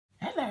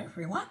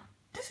everyone,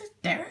 this is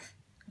Dareth,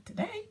 and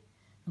today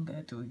I'm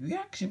going to do a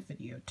reaction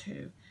video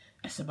to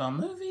SML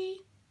movie,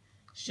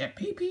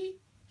 PeePee,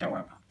 the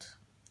Robot.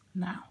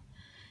 Now,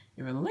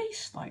 it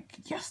released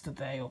like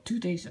yesterday or 2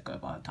 days ago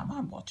by the time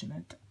I'm watching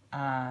it,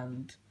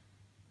 and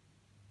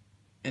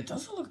it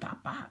doesn't look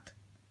that bad.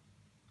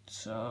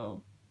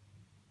 So,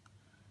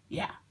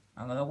 yeah,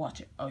 I'm going to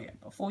watch it. Oh yeah,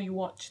 before you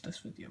watch this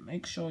video,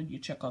 make sure you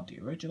check out the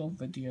original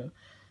video,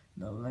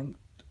 the link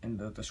in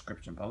the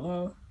description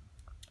below.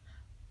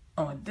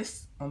 Oh, and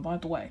by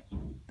the way,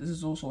 this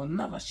is also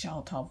another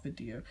shout-out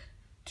video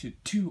to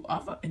 2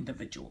 other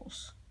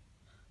individuals.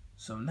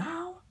 So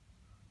now,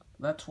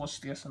 let's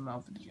watch the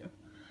SML video.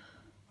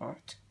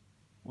 Alright,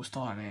 we'll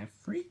start in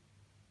 3,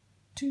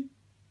 2,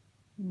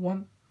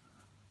 1,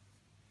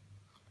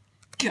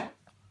 go!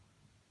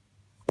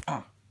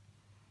 Go!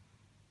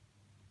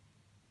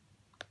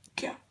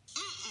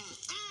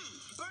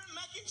 Burnt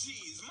mac and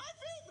cheese, my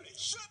favorite.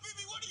 Shut up,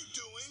 PeePee, what are you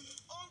doing?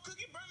 Oh, I'm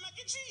cooking burnt mac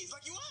and cheese,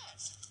 like you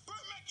asked.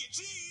 Burnt mac and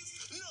cheese?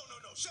 No.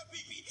 Shut up,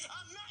 PeePee.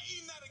 I'm not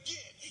eating that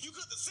again. You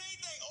cook the same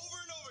thing over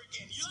and over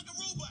again. You're like a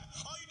robot.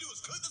 All you do is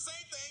cook the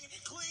same thing,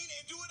 clean,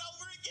 and do it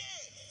over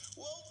again.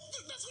 Well,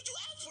 that's what you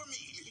asked for me.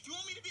 If you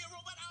want me to be a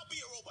robot, I'll be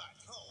a robot.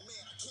 Oh,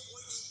 man, I can't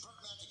wait to eat burnt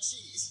mac and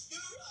cheese.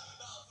 You're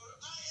right, Alfred.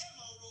 I am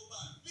a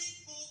robot.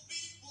 Beep, boop,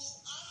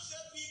 I'm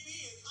Chef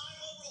PeePee, and I'm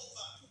a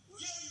robot.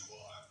 Yeah, you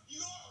are. You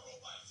are a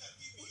robot, Chef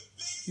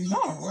PeePee. He's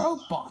not a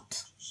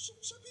robot.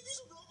 Chef PeePee's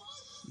a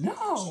robot?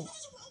 No.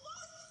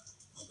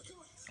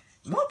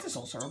 Not this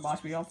also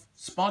reminds me of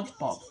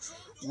SpongeBob,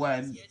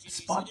 when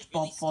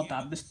SpongeBob thought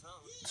that Mr.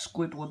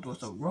 Squidward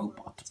was a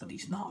robot, but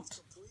he's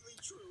not.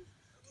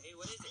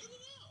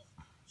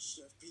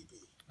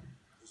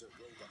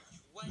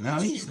 No,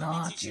 he's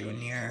not,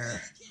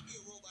 Junior.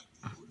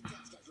 I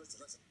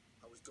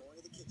was going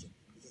to the kitchen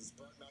because it's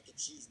burnt mac and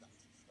cheese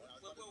night.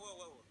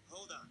 Whoa.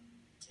 Hold on.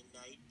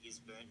 Tonight is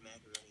burnt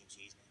macaroni and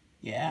cheese night.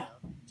 Yeah.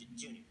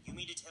 Junior, you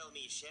mean to tell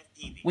me Chef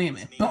PeePee Wait a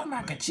minute, burnt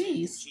mac and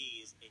cheese?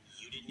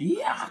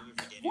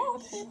 Yuck!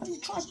 What? When you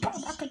try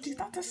burnt mac and cheese,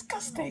 that's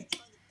disgusting.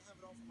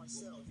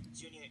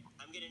 Junior,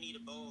 I'm gonna need a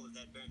bowl of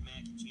that burnt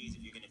mac and cheese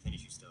if you're gonna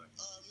finish your story.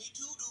 Me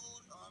too,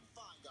 dude.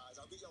 Fine, guys.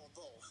 I'll get you a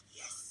bowl.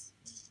 Yes.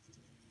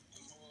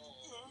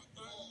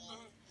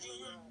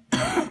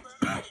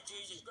 Burnt mac and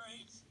cheese is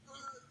great.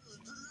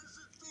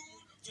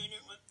 Junior,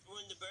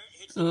 when the burnt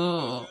hits the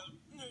Ugh.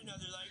 there's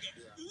nothing like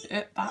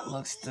it. That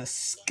looks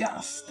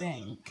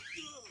disgusting.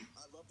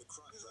 I love the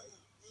crunch, right?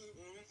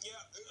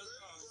 Yeah,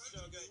 so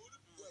good.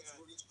 Yeah,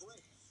 it's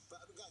great. But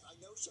guys, I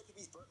know Chef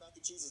PeePee's burnt mac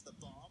and cheese is the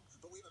bomb,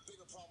 but we have a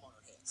bigger problem on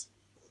our hands.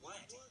 What?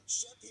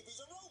 Chef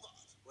PeePee's a robot.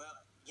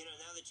 Well, you know,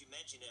 now that you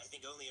mention it, I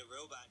think only a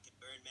robot could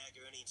burn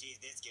macaroni and cheese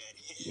this good.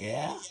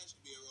 Yeah. He has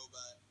to be a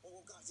robot.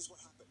 Oh, guys, this is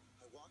what happened.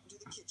 I walked into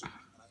the kitchen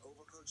and I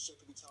overheard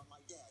Chef PeePee telling my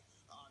dad,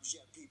 "I'm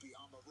Chef PeePee,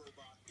 I'm a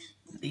robot."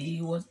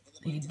 He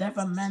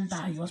never meant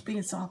that. He was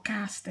being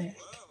sarcastic.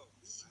 Whoa,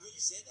 he really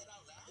said that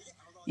out loud?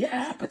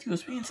 Yeah, but he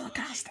was being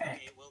sarcastic.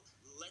 Okay, well,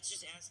 let's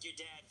just ask your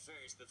dad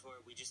first before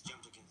we just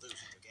jump to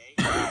conclusions, okay?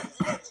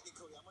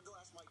 Cody, I'm gonna go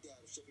ask my dad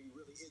if Chef PeePee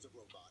really is a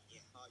robot.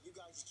 Yeah. You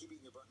guys just keep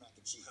eating your burnt mac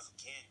and cheese. Oh,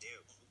 can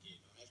do. Okay,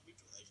 no, that's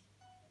delicious.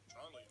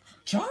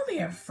 Charlie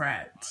and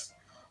Friends.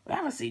 We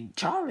haven't seen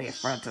Charlie and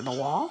Friends in a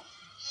while.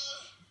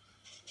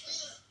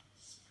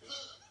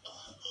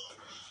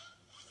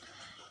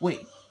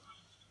 Wait,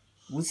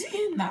 was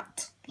he in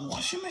that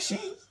washing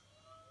machine?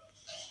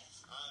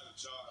 I'm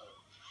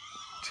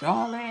Charlie.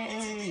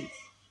 Charlie!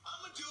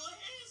 I'm gonna do a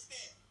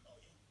handstand. Oh,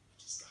 yeah. I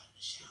just got in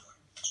the shower.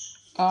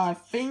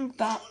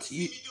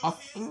 I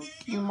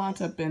think you might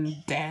have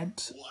been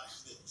dead.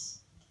 Watch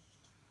this.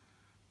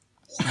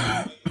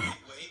 Wait.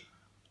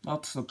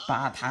 That's a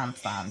bad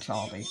handstand,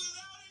 Charlie.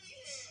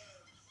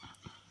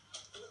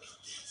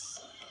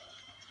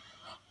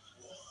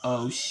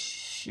 Oh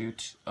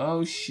shoot,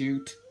 oh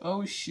shoot,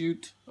 oh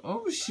shoot,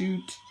 oh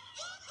shoot.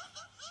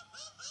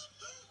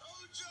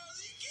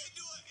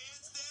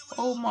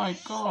 Oh my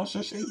gosh,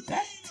 is he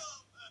dead?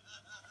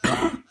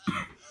 What,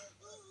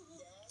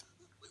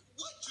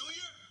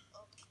 Junior?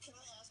 Can I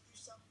ask you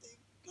something?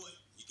 What,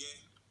 you gay?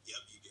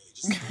 Yep, you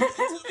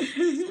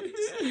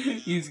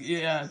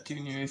gay. Yeah,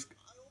 Junior is... I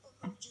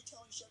overheard you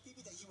telling Chef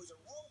PeePee that he was a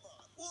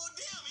robot. Well,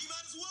 damn, he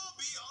might as well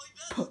be. All he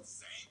does is the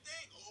same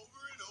thing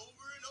over and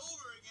over and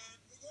over again.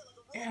 Yeah, like a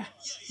robot.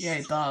 Yeah,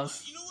 he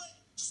does. You know what?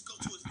 Just go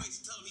to his face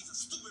and tell him he's a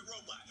stupid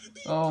robot.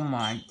 Oh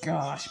my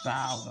gosh,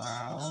 Bowser.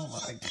 Oh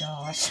my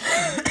gosh.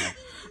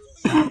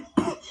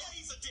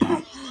 He's a damn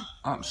robot.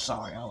 I'm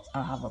sorry,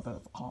 I have a bit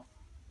of a cough.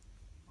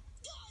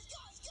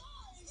 Guys.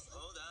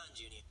 Hold on,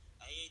 Junior.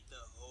 I ate the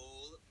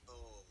whole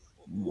bowl.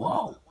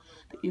 Whoa.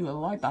 They even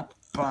like that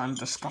burned,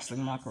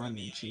 disgusting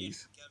macaroni and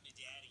cheese.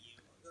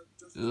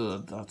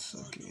 Ugh, that's so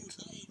good.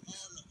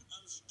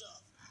 I'm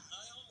stuffed. I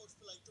almost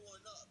feel like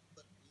throwing up,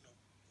 but you know,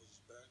 it's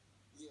burnt.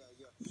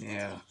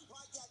 Yeah.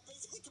 My dad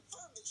basically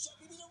confirmed that Chef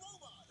PeePee's a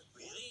robot.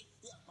 Really?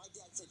 Yeah, my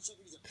dad said Chef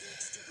PeePee's a big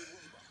stupid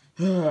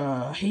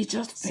robot. He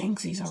just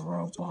thinks he's a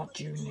robot,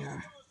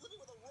 Junior.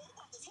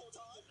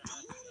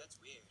 That's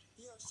weird.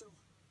 Yeah, so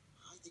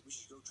I think we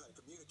should go try to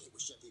communicate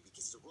with Chef PeePee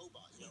because it's a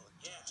robot, you know?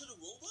 Yeah, to the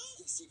robot?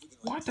 Yeah, see if we can,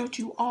 Why don't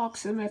you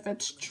ask him if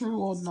it's true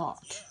or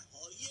not? Yeah,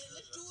 oh yeah,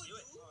 let's do it,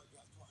 dude. All right,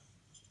 guys, come on.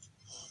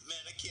 Oh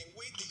man, I can't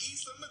wait to eat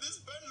some of this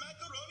burnt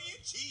macaroni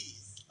and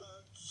cheese.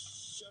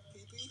 Chef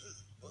PeePee?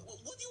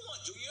 What do you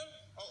want, Junior?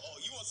 Oh,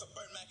 you want some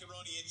burnt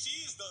macaroni and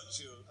cheese, don't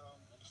you?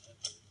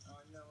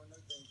 No,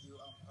 thank you.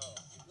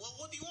 Well,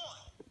 what do you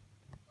want?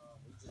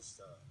 We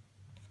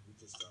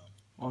just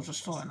I was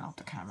just sorting out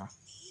the camera.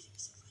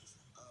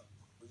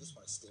 we just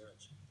want to stare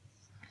at you.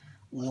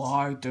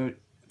 Why don't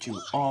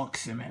you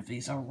ask him if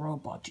he's a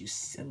robot, you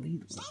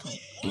silly little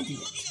idiot?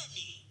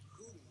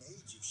 Who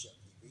made you, Chef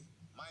PeePee?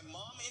 My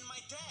mom and my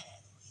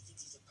dad. He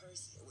thinks he's a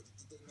person.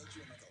 Did they make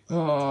you in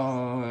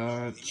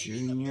like a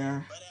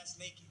Junior.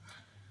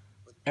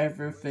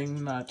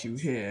 Everything that you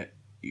hear,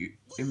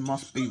 it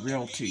must be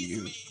real to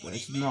you, but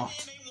it's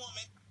not.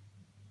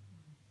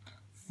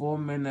 4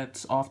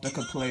 minutes after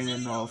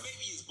complaining of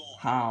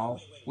how...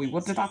 Wait,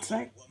 what did that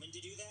say?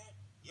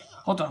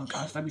 Hold on,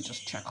 guys, let me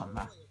just check on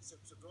that. So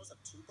girls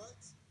have 2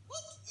 butts?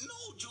 What?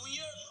 No,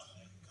 Junior.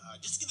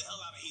 God, just get the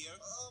hell out of here.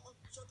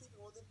 Chef PeePee,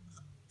 well then,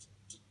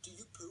 do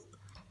you poop?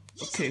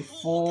 Okay,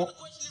 4...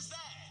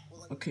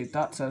 Okay,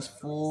 that says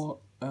 4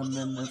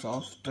 minutes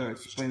after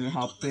explaining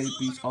how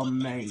babies are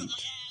made. Well,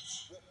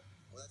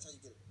 that's how you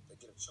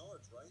get a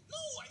charge, right?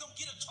 No, I don't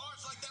get a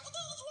charge like that. What the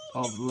hell is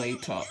wrong? Of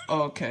later.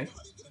 Okay.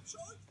 How do you get a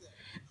charge then?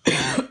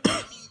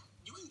 I mean,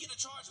 you can get a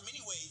charge many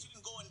ways. You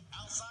can go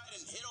outside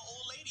and hit an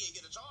old lady and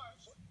get a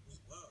charge.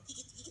 Wow. He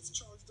gets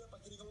charged up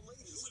by hitting old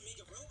ladies. Who would make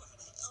a robot?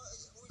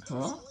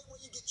 Huh? When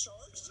you get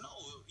charged? No,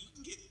 you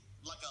can get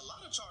like a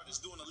lot of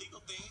charges doing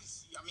illegal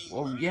things. I mean,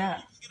 oh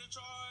yeah. You can get a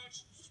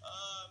charge.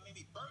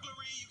 Maybe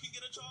burglary, you can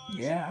get a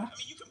charge. Yeah. I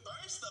mean, you can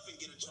burn stuff and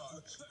get a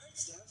charge. Burn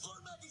stuff?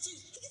 Burn mac and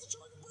cheese. He gets a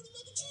charge for burning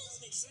mac and cheese.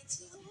 That makes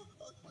sense now.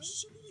 Why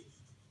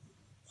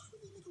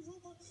would they make a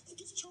robot that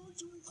gets charged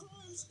doing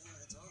crimes? No,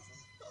 that's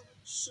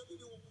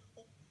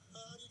awful.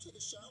 How do you take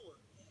a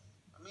shower?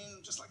 I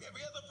mean, just like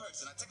every other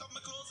person. I take off my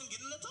clothes and get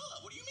in the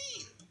tub. What do you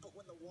mean? But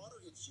when the water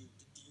hits you,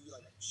 do you,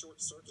 like, short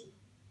circuit?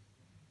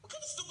 What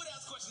kind of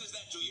stupid-ass question is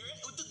that, Junior?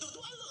 Do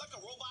I look like a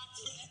robot?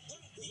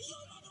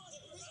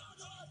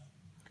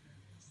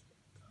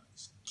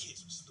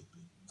 Kids are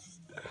stupid.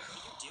 What are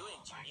you doing,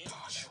 Junior?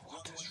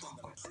 What is wrong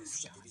with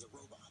this guy? He's a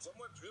robot. What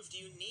more proof do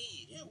you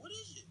need? Yeah, what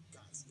is it?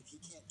 Guys, if he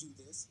can't do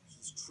this,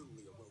 he's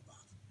truly a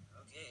robot.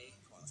 Okay.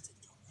 Come on, let's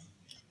take it over.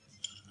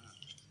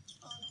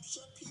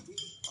 Chef PeePee?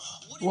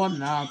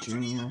 What now,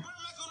 Junior?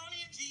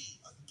 Macaroni and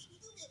cheese. Can you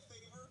do me a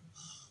favor?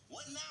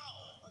 What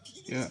now? Can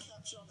you do this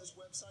caption on this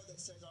website that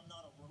says I'm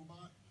not a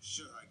robot?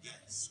 Sure, I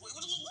guess. Wait,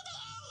 what the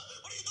hell?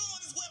 What are you doing on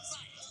this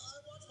website?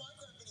 I watch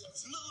Minecraft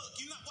videos. Look,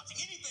 you're not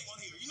watching anything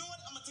on here. You know what?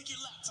 I'm gonna take your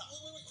laptop.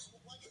 Wait.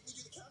 Why couldn't you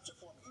do the capture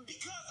for me?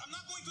 Because I'm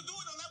not going to do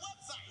it on that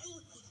website.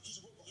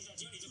 He's a robot. He's not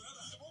doing it. He's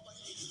a robot.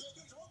 He's a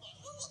robot. He's a robot.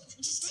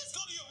 Just let's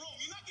go to your room.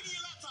 You're not getting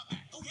your laptop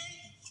back,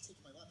 okay? He's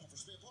taking my laptop for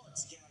spare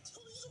parts. He's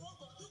a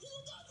robot. He's a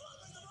robot.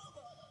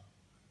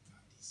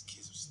 God, these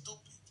kids are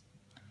stupid.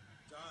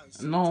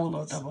 Guys.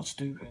 No, that was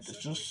stupid. It's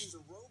just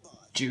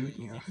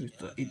Junior who's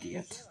the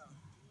idiot.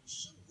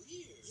 So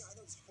weird. Yeah, I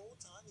know this whole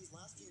time, these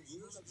last few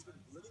years, I've just been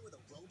living with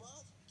a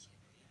robot.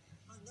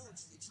 I know, it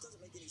just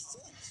doesn't make any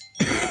sense.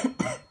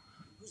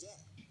 Who's that?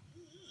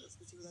 Let's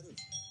see who that is.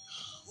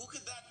 Who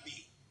could that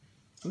be?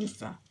 Who's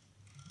that?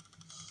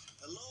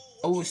 Hello?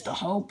 Oh, it's the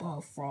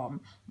hobo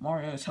from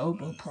Mario's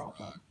Hobo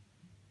Problem.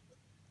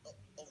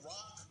 A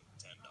rock?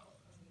 $10.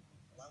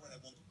 Why would I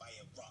want to buy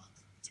a rock?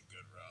 It's a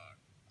good rock.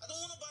 I don't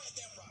want to buy a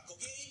damn rock,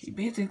 okay? He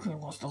basically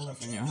wants to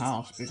live in your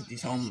house because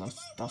he's homeless.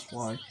 That's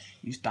why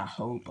he's that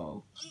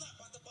hobo. I'm not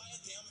about to buy a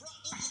damn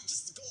rock. Look,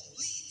 just go.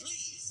 Leave,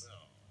 please.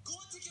 Go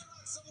and take your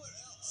rock somewhere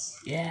else.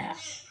 Yeah. Man, I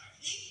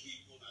hate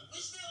people. I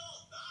wish they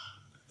all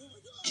died. Oh my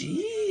God.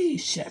 Gee,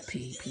 Chef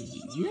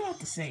PeePee, you don't have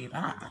to say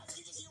that.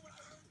 You just hear what I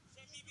heard?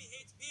 Chef PeePee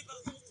hates people.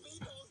 He hates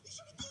people. He's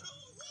trying to kill the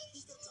whole race.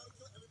 He's gonna try to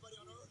kill everybody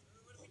on Earth.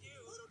 What do we do?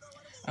 I don't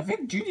know. I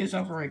think Junior's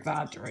over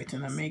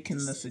exaggerating and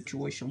making the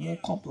situation more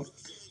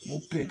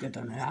bigger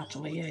than it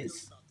actually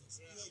is.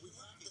 We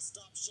have to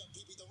stop Chef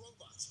PeePee the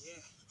robot.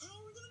 Yeah. How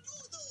are we gonna do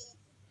it though?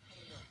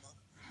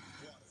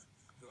 Water.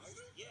 Right?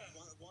 Yeah.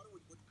 Water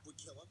would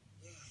kill him.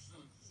 Yeah.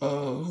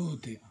 Oh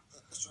dear.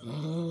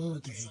 Oh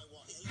dear.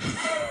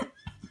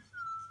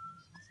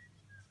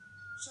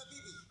 Chef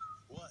PeePee.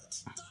 What?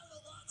 Die,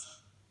 robot.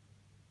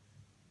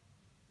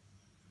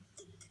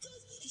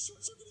 Guys, he's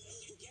short-circuiting.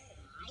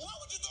 Why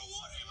would you throw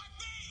water in my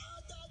face?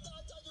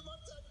 Your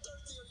mom's not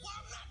thirsty. Well,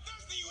 I'm not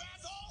thirsty, you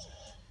asshole.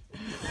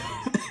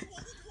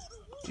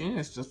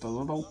 Junior's just a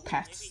little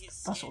pet.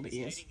 That's all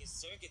he is. His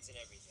circuits and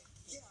everything.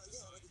 Yeah,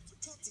 like it's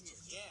protecting it.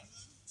 Yeah.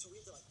 So we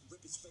have to like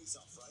rip his face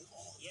off, right?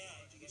 Yeah,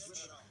 you gotta Rip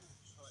rip it off.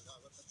 All right,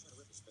 let's try to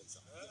rip his face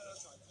off. Yeah,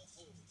 let's try that.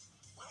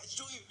 Why is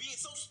Junior being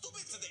so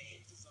stupid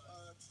today?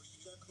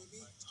 Chef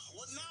PeePee?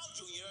 What now,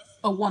 Junior?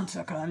 Oh, 1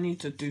 second. I need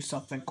to do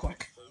something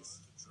quick.